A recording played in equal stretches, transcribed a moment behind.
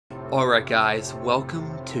Alright guys,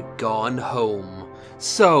 welcome to Gone Home.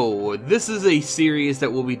 So, this is a series that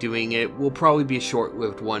we'll be doing. It will probably be a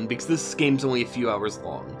short-lived one because this game's only a few hours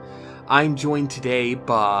long. I'm joined today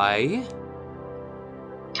by...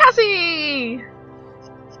 Cassie!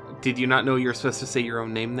 Did you not know you were supposed to say your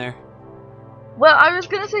own name there? Well, I was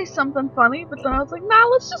gonna say something funny, but then I was like, nah,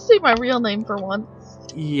 let's just say my real name for once.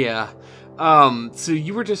 Yeah. So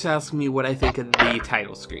you were just asking me what I think of the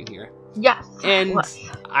title screen here. Yes. And what?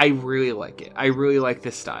 I really like it. I really like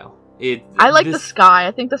this style. I like the sky.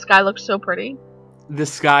 I think the sky looks so pretty. The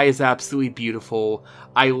sky is absolutely beautiful.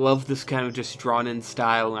 I love this kind of just drawn-in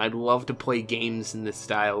style, and I'd love to play games in this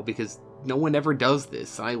style because no one ever does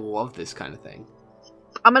this. I love this kind of thing.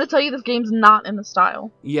 I'm gonna tell you this game's not in the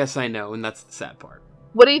style. Yes, I know, and that's the sad part.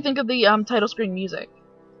 What do you think of the title screen music?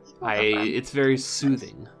 It's very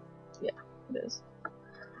soothing. Yeah, it is.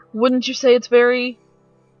 Wouldn't you say it's very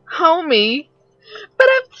homey? But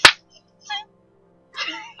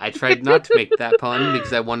I tried not to make that pun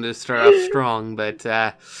because I wanted to start off strong, but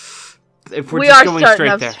if we are starting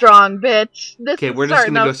off strong, bitch. Okay, we're just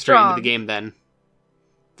gonna go straight into the game then.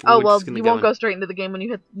 Oh well, you won't go straight into the game when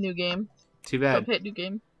you hit new game. Too bad. So hit new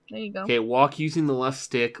game. There you go. Okay, walk using the left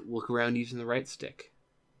stick, look around using the right stick.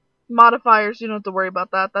 Modifiers, you don't have to worry about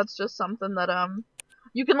that. That's just something that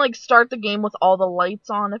you can like start the game with all the lights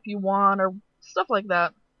on if you want, or stuff like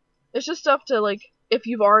that. It's just stuff to like if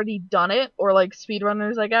you've already done it, or like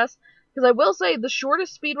speedrunners, I guess. Because I will say the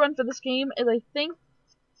shortest speedrun for this game is I think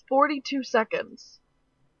 42 seconds.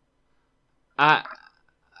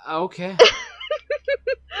 Okay.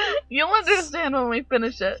 You'll understand when we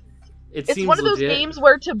finish it. It's one of those games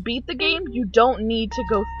where to beat the game, you don't need to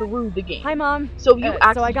go through the game. Hi, Mom. So you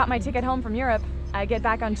So I got my ticket home from Europe. I get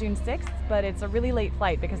back on June 6th, but it's a really late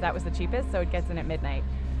flight because that was the cheapest, so it gets in at midnight.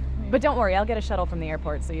 But don't worry, I'll get a shuttle from the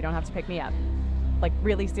airport, so you don't have to pick me up. Like,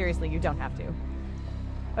 really seriously, you don't have to.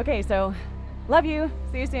 Okay, so, love you.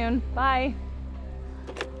 See you soon. Bye.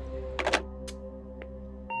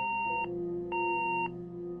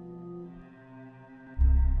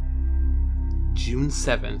 June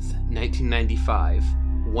 7th, 1995,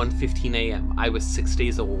 1:15 a.m. I was 6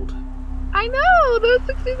 days old. I know! That was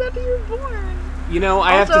 6 days after you were born! You know,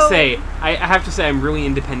 I have to say I'm really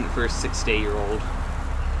independent for a 6-day-year-old.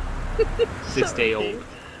 6-day-old.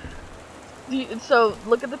 So,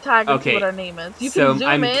 look at the tag and see what our name is. You can zoom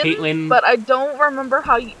I'm in, Caitlin... but I don't remember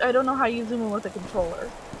how I don't know how you zoom in with a controller.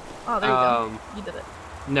 Oh, there you go. You did it.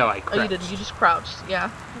 No, I crouched. Oh, you didn't. You just crouched. Yeah.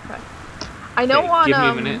 Okay. I know on, give me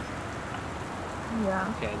a minute.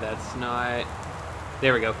 Yeah. Okay, that's not...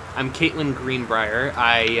 There we go. I'm Caitlin Greenbrier.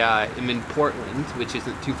 I am in Portland, which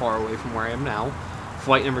isn't too far away from where I am now.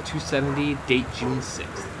 Flight number 270, date June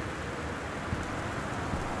 6th.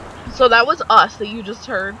 So that was us that you just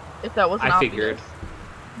heard, if that wasn't obvious. I figured.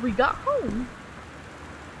 We got home.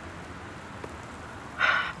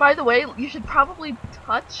 By the way, you should probably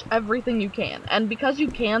touch everything you can. And because you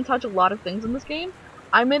can touch a lot of things in this game,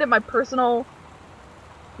 I made it my personal...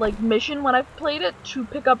 like mission when I've played it to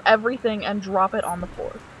pick up everything and drop it on the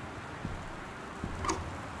floor.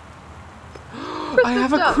 I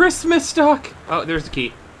have a Christmas duck! Oh, there's the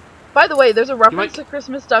key. By the way, there's a reference to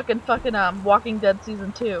Christmas duck in fucking Walking Dead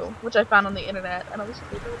Season 2, which I found on the internet, and I was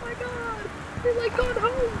just like, oh my god, you're like going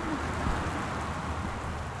home!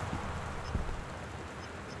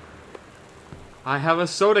 I have a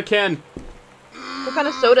soda can! What kind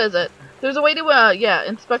of soda is it? There's a way to, yeah,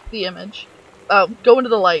 inspect the image. Go into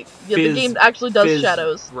the light. Yeah, the game actually does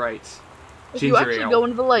shadows. Right. If you actually go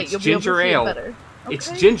into the light, you'll be able to see it better. Okay. It's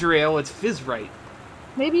ginger ale, it's fizz right.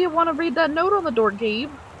 Maybe you want to read that note on the door, Gabe.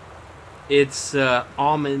 It's,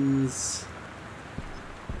 almonds...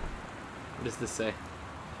 What does this say?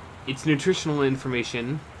 It's nutritional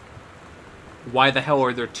information. Why the hell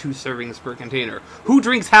are there 2 servings per container? Who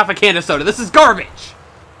drinks half a can of soda? This is garbage!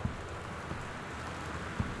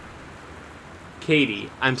 Katie,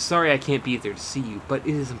 I'm sorry I can't be there to see you, but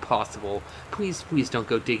it is impossible. Please, please don't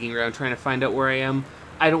go digging around trying to find out where I am.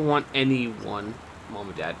 I don't want anyone, Mom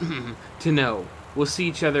and Dad, to know. We'll see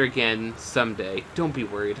each other again someday. Don't be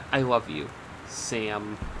worried. I love you.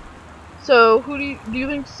 Sam. So, who do you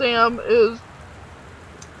think Sam is?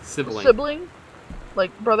 Sibling. Sibling?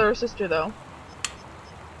 Like, brother or sister, though?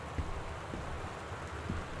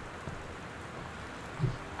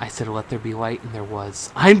 I said let there be light, and there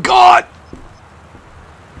was. I'm God!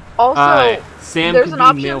 Also, Sam there's could an be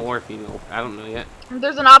option, male or female. I don't know yet.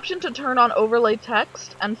 There's an option to turn on overlay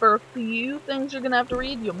text, and for a few things you're gonna have to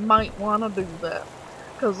read, you might want to do that.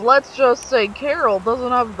 Because let's just say Carol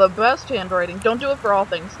doesn't have the best handwriting. Don't do it for all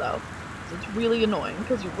things, though. It's really annoying,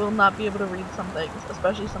 because you will not be able to read some things,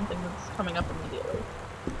 especially something that's coming up immediately.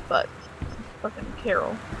 but fucking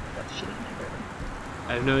Carol. That's shitty handwriting.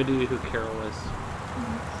 I have no idea who Carol is.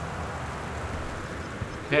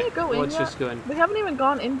 Okay, Yeah, go in let's yet? just go in. We haven't even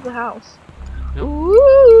gone into the house. Nope.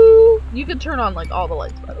 Ooh! You can turn on like all the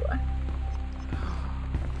lights, by the way.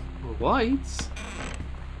 Lights?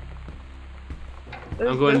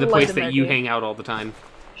 There's I'm going to the a light place in that there, you dude. hang out all the time.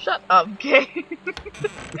 Shut up, gay.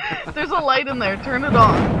 There's a light in there. Turn it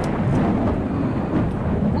on.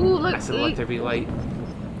 Ooh, look. I said let there be light.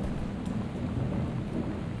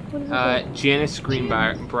 What is it? Janice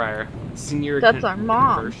Greenbrier, senior That's our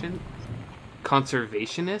mom.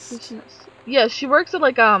 Conservationist? Yeah, she works at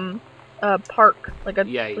like a park, like a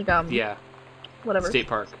Yeah, whatever. state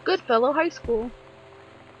park. Goodfellow High School.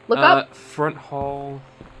 Look up. Front hall.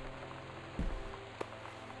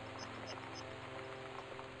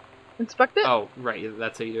 Inspect it. Oh, right,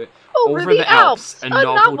 that's how you do it. Over the Alps, a a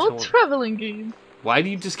novel novel traveling game. Why do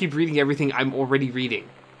you just keep reading everything I'm already reading?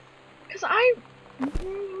 Cause how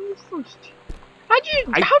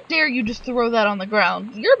dare you just throw that on the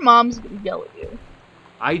ground? Your mom's gonna yell at you.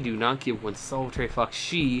 I do not give one solitary fuck.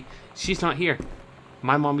 She's not here.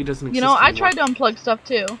 My mommy doesn't exist You know, I anymore. tried to unplug stuff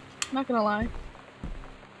too. Not gonna lie.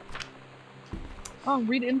 Oh,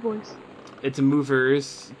 read invoice. It's a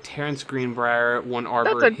Movers, Terrence Greenbrier, 1 Arbor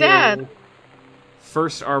That's our Hill. dad.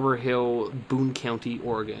 First Arbor Hill, Boone County,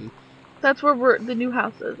 Oregon. That's where the new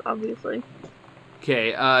house is, obviously.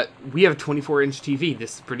 Okay, we have a 24-inch TV.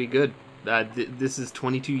 This is pretty good. This is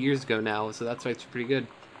 22 years ago now, so that's why it's pretty good.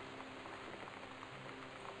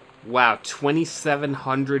 Wow,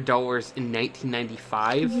 $2,700 in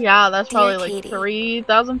 1995? Yeah, that's probably Dear like Katie,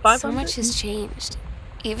 3,500. So much has changed,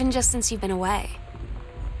 even just since you've been away.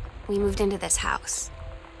 We moved into this house.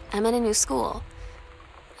 I'm in a new school.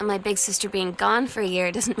 And my big sister being gone for a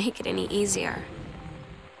year doesn't make it any easier.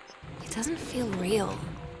 It doesn't feel real.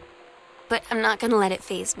 But I'm not gonna let it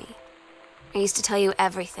faze me. I used to tell you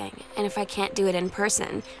everything, and if I can't do it in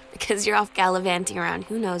person, because you're off gallivanting around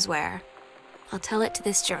who knows where, I'll tell it to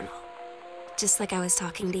this journal. Just like I was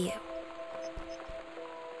talking to you.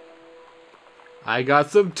 I got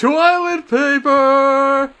some toilet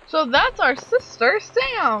paper! So that's our sister,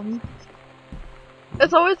 Sam.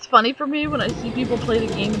 It's always funny for me when I see people play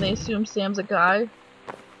the game and they assume Sam's a guy.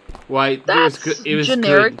 Why, That's it was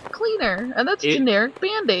generic good. cleaner, and that's generic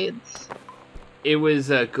Band-Aids. It was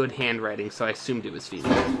good handwriting, so I assumed it was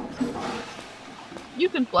female. You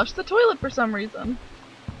can flush the toilet for some reason.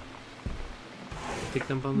 Pick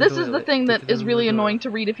them on the This is the toilet. thing Pick that them is on really the annoying toilet. to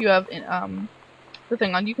read if you have the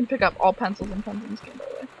thing on. You can pick up all pencils and pens in this game, by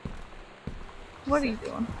the way. What are you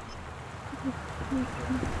doing?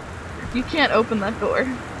 You can't open that door.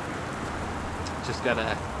 Just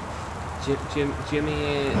gotta...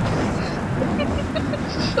 Jimmy...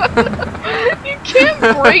 You can't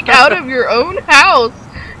break out of your own house.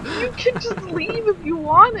 You can just leave if you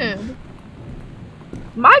wanted.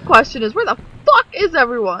 My question is, where the fuck is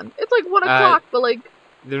everyone? It's like 1 o'clock, but like...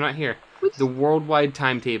 They're not here. Which- The worldwide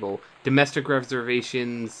timetable. Domestic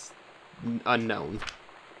reservations unknown.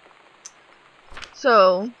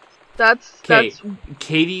 So, that's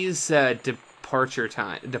Katie's departure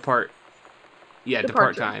time. Depart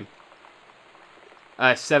time.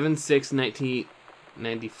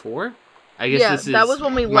 7/6/1994. I guess yeah, this is that was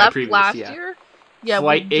when we my left previous, last yeah. year. Yeah,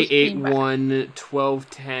 Flight we just came back. 881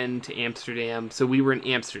 1210 to Amsterdam. So we were in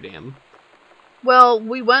Amsterdam. Well,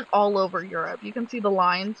 we went all over Europe. You can see the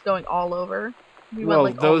lines going all over. We Well,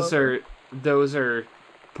 went, like, all those over. are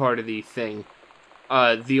part of the thing.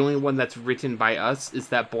 The only one that's written by us is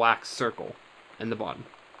that black circle in the bottom.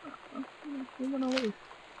 We went all over.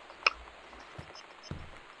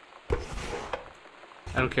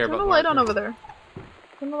 I don't care Turn about the light on marker. over there.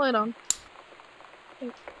 Turn the light on.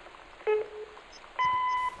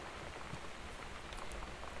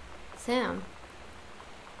 Sam.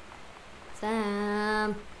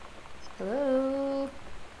 Sam. Hello.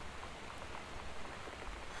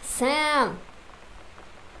 Sam.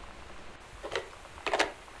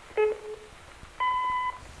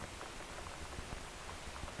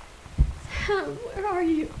 Sam, where are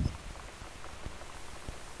you?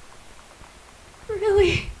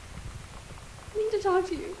 Really? I need to talk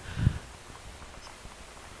to you.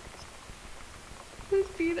 Please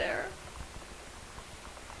be there.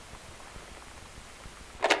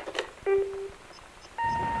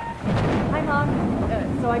 Hi, Mom.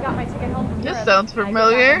 So I got my ticket home from This Europe. sounds I get back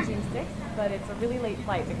familiar. on June 6th, but it's a really late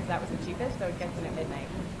flight because that was the cheapest, so it gets in at midnight.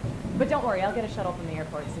 But don't worry, I'll get a shuttle from the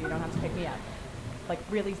airport, so you don't have to pick me up. Like,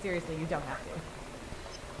 really seriously, you don't have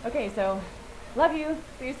to. Okay, so, love you.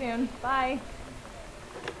 See you soon. Bye.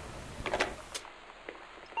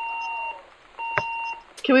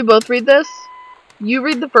 Can we both read this? You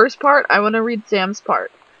read the first part. I want to read Sam's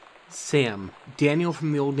part. Sam, Daniel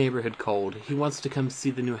from the old neighborhood called. He wants to come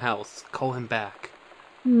see the new house. Call him back.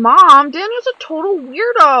 Mom, Daniel's a total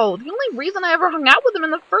weirdo. The only reason I ever hung out with him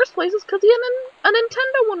in the first place is because he had a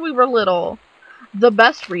Nintendo when we were little. The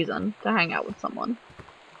best reason to hang out with someone.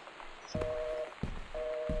 Just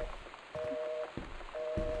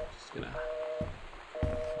gonna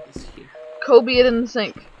put this here. Kobe it in the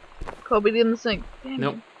sink. Kobe it in the sink. Damn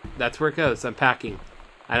Nope. you. That's where it goes. I'm packing.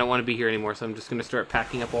 I don't want to be here anymore, so I'm just gonna start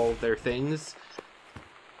packing up all of their things.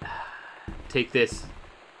 Take this.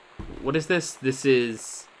 What is this? This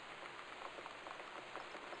is...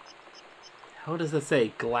 How does that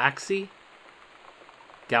say? Galaxy?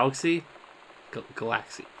 Galaxy?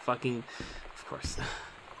 Galaxy. Fucking... Of course.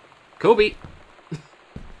 Kobe!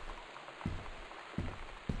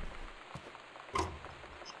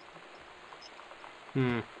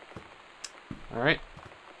 Alright.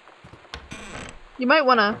 You might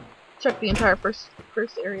want to check the entire first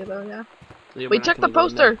area though, yeah. Yeah, we're Wait, not check the gonna go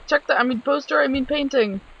in there. poster! Check the, poster,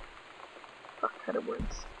 painting! Fuck, kind of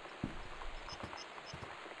words.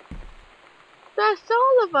 That's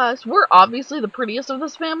all of us! We're obviously the prettiest of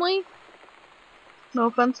this family. No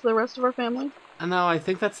offense to the rest of our family. No, I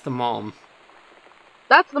think that's the mom.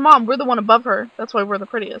 That's the mom, we're the one above her. That's why we're the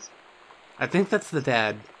prettiest. I think that's the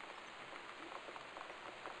dad.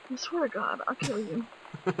 I swear to God, I'll kill you.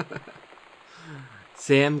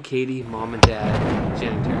 Sam, Katie, mom and dad,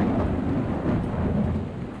 janitor.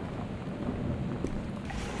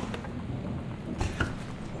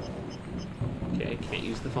 Okay, can't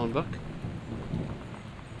use the phone book.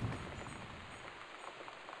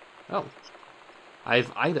 Oh. I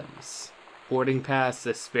have items. Boarding pass,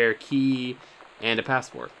 a spare key, and a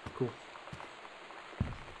passport. Cool.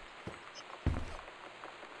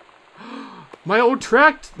 My old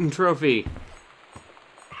track trophy!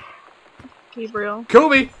 Gabriel.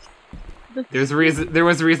 Kobe! There was a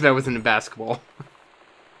reason I wasn't in basketball.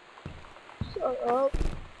 Shut up.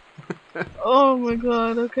 Oh my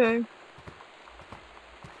God, okay.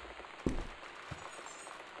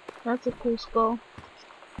 That's a cool skull.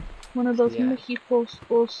 One of those Yeah. Mexico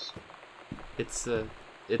skulls. It's a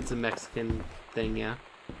Mexican thing, yeah.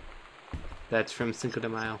 That's from Cinco de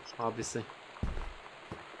Mayo, obviously.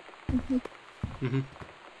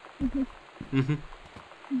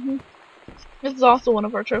 This is also one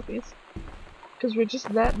of our trophies. Because we're just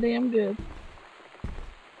that damn good.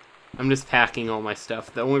 I'm just packing all my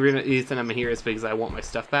stuff. The only reason I'm here is because I want my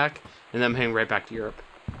stuff back, and then I'm heading right back to Europe.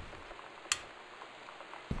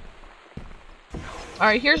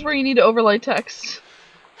 Alright, here's where you need to overlay text.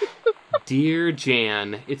 Dear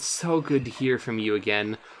Jan, it's so good to hear from you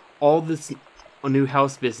again. All this new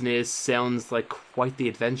house business sounds like quite the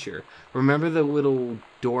adventure. Remember the little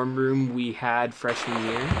dorm room we had freshman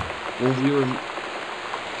year? When we were...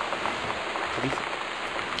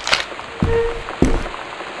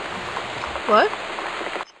 What?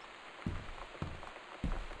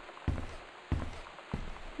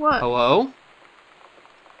 What? Hello?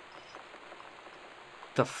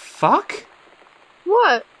 The fuck?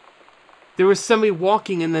 What? There was somebody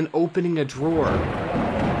walking and then opening a drawer.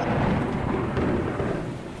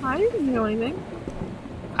 I didn't know anything.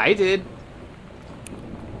 I did.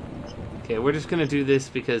 Okay, we're just gonna do this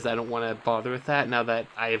because I don't want to bother with that now that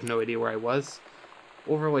I have no idea where I was.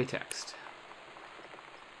 Overlay text.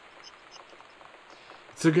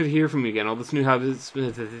 It's so good to hear from you again. All this new house.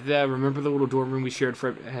 Remember the little dorm room we shared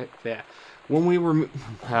for... When we were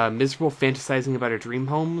miserable fantasizing about our dream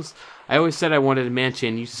homes, I always said I wanted a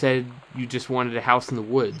mansion. You said you just wanted a house in the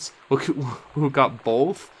woods. Who got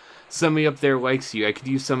both? Somebody up there likes you. I could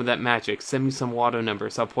use some of that magic. Send me some Watto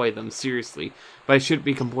numbers. I'll play them, seriously. But I shouldn't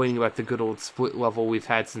be complaining about the good old split level we've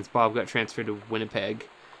had since Bob got transferred to Winnipeg.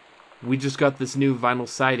 We just got this new vinyl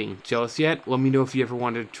siding. Jealous yet? Let me know if you ever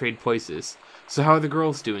wanted to trade places. So how are the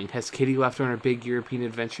girls doing? Has Kitty left on her big European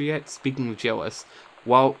adventure yet? Speaking of jealous,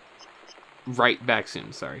 well... Right back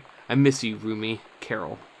soon, sorry. I miss you, Rumi.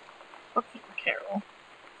 Carol. Fucking Carol.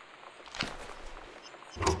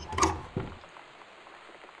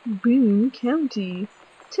 Boone County.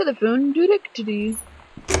 Telephone directory.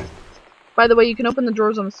 By the way, you can open the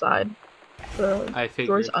drawers on the side. The I figured.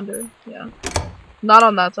 drawers under, yeah. Not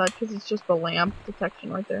on that side, because it's just the lamp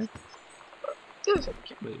detection right there. But the other side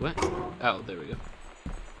you can. Wait, what? Oh, there we go.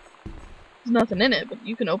 There's nothing in it, but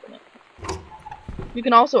you can open it. You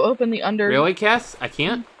can also open the under... Really, Cass? I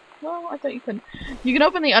can't? Well, I thought you couldn't. You can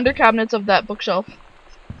open the under cabinets of that bookshelf.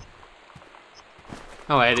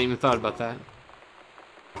 Oh, I hadn't even thought about that.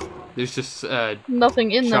 There's just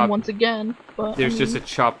Nothing in them Chop- once again, but there's just a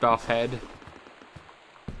chopped off head.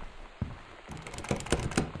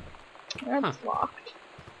 That's locked.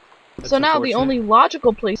 That's So now the unfortunate. only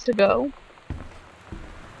logical place to go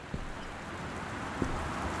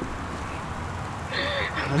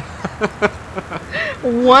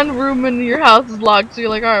one room in your house is locked, so you're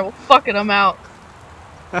like, alright, well fuck it, I'm out.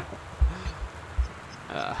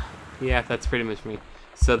 Yeah, that's pretty much me.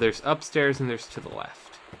 So there's upstairs and there's to the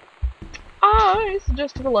left. I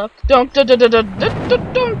suggest to the left. Don't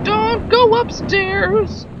go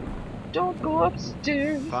upstairs. Don't go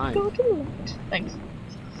upstairs. Fine. Go to the left. Thanks.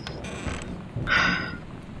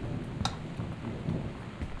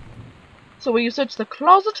 So will you search the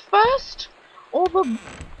closet first? Or the...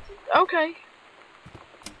 Okay.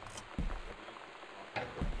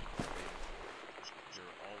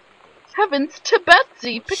 Heavens to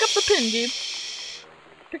Betsy! Pick up the pin, dude.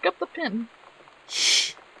 Pick up the pin.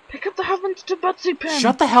 Shh! Pick up the Heavens to Betsy pin.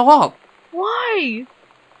 Shut the hell up! Why?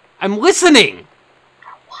 I'm listening!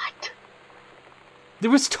 What?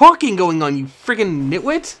 There was talking going on, you friggin'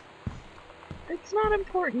 nitwit! It's not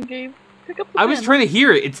important, Gabe. Pick up the pin. I was trying to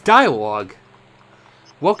hear it. It's dialogue.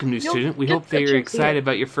 Welcome, new You'll student. We get hope that a you're chance to hear excited it.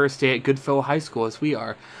 about your first day at Goodfellow High School as we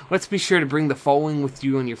are. Let's be sure to bring the following with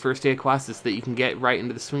you on your first day of classes so that you can get right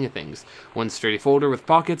into the swing of things. One sturdy folder with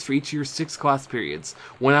pockets for each of your 6 class periods.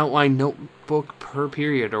 One outline notebook per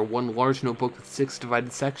period, or one large notebook with 6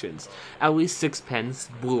 divided sections. At least 6 pens,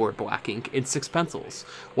 blue or black ink, and 6 pencils.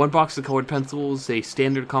 1 box of colored pencils, a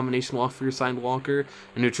standard combination lock for your signed locker,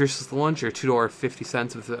 a nutritious lunch, or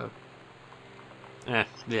 $2.50 with a...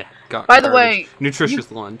 By the way,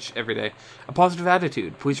 nutritious lunch every day. A positive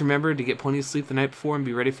attitude. Please remember to get plenty of sleep the night before and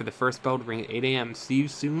be ready for the first bell to ring at 8 a.m. See you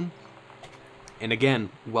soon. And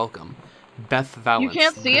again, welcome, Beth Valance. You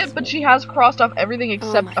can't see it, but she has crossed off everything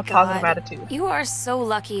except my a positive God. attitude. You are so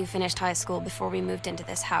lucky you finished high school before we moved into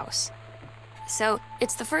this house. So,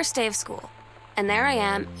 it's the first day of school, and there I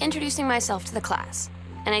am, introducing myself to the class.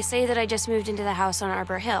 And I say that I just moved into the house on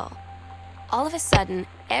Arbor Hill. All of a sudden,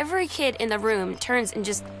 every kid in the room turns and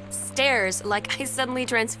just stares like I suddenly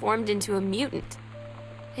transformed into a mutant.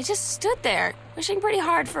 I just stood there, wishing pretty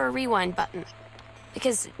hard for a rewind button.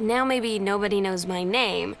 Because now maybe nobody knows my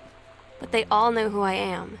name, but they all know who I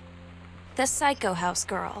am. The Psycho House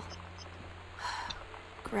girl.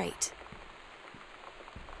 Great.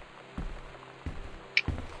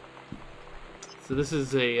 So this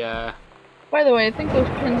is a, By the way, I think those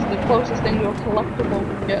pins are the closest thing to a collectible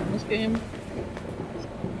we can get in this game.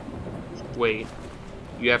 wait.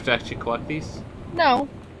 You have to actually collect these? No.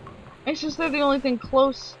 It's just they're the only thing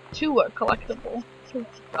close to a collectible. 'Cause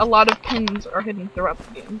a lot of pins are hidden throughout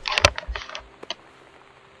the game.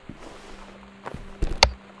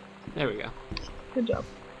 There we go. Good job.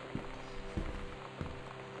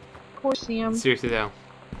 Corsium. Seriously though,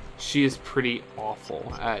 she is pretty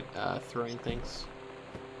awful at throwing things.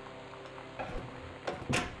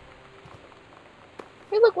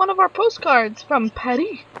 Hey, look, one of our postcards from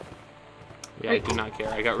Petty. Yeah, I do not care.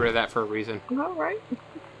 I got rid of that for a reason. Alright.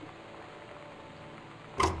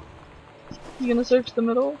 You gonna search the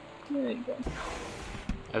middle? There you go.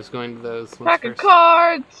 I was going to those ones Pack of first.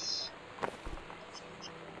 cards!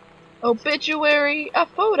 Obituary, a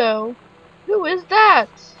photo. Who is that?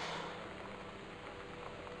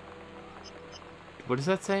 What does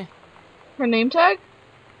that say? Her name tag?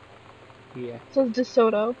 Yeah. It says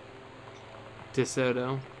DeSoto.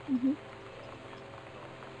 DeSoto.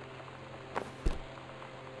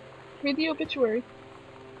 Read the obituary.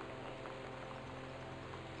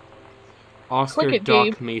 Oscar Click it, Doc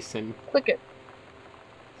Gabe. Mason. Click it.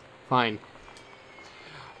 Fine.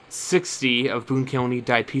 60 of Boone County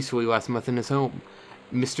died peacefully last month in his home.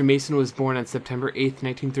 Mr. Mason was born on September 8th,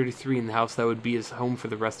 1933 in the house that would be his home for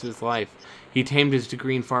the rest of his life. He attained his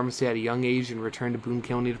degree in pharmacy at a young age and returned to Boone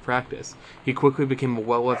County to practice. He quickly became a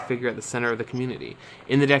well-loved figure at the center of the community.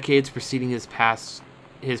 In the decades preceding his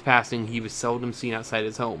passing, he was seldom seen outside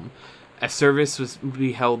his home. A service was to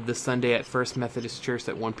be held this Sunday at First Methodist Church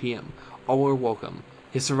at 1 p.m. All are welcome.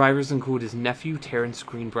 His survivors include his nephew, Terrence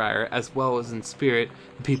Greenbrier, as well as in spirit,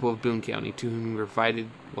 the people of Boone County, to whom he provided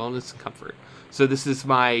wellness and comfort. So this is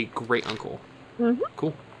my great-uncle. Mm-hmm.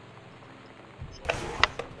 Cool.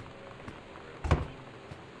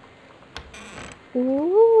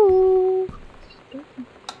 Ooh.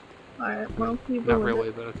 Alright, well, you Not ruined really,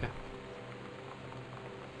 it. but okay.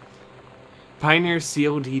 Pioneer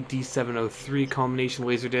CLD D703 combination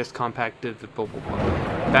laserdisc compact blah blah blah.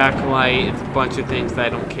 Backlight, it's a bunch of things that I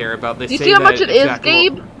don't care about. They Do you say see how that much it is, exactly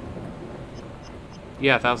Gabe?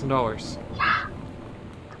 Yeah, $1,000.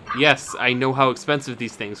 Yes, I know how expensive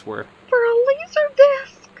these things were. For a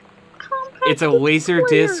Laserdisc compact It's a disc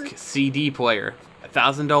Laserdisc player. CD player.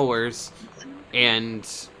 $1,000,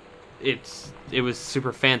 and it was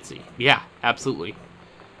super fancy. Yeah, absolutely.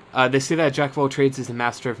 They say that Jack of all trades is a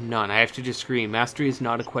master of none. I have to disagree. Mastery is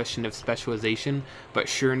not a question of specialization, but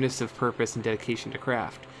sureness of purpose and dedication to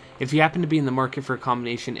craft. If you happen to be in the market for a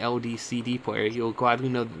combination LD-CD player, you'll gladly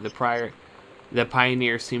know that the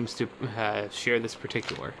Pioneer seems to share this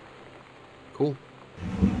particular. Cool.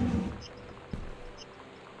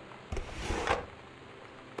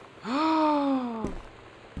 I'm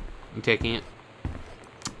taking it.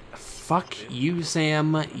 Fuck you,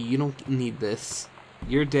 Sam. You don't need this.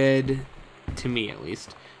 You're dead, to me at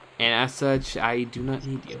least. And as such, I do not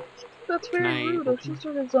need you. That's very rude. Our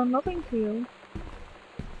sister has done nothing to you.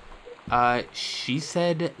 She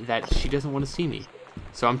said that she doesn't want to see me.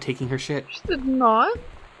 So I'm taking her shit. She did not.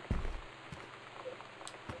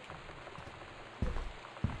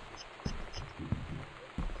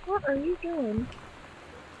 What are you doing?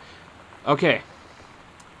 Okay.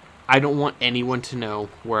 I don't want anyone to know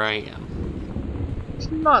where I am.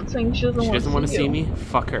 She's not saying she doesn't want to see you. me?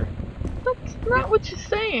 Fuck her. That's not what she's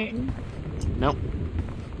saying. Nope.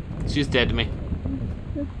 She's dead to me.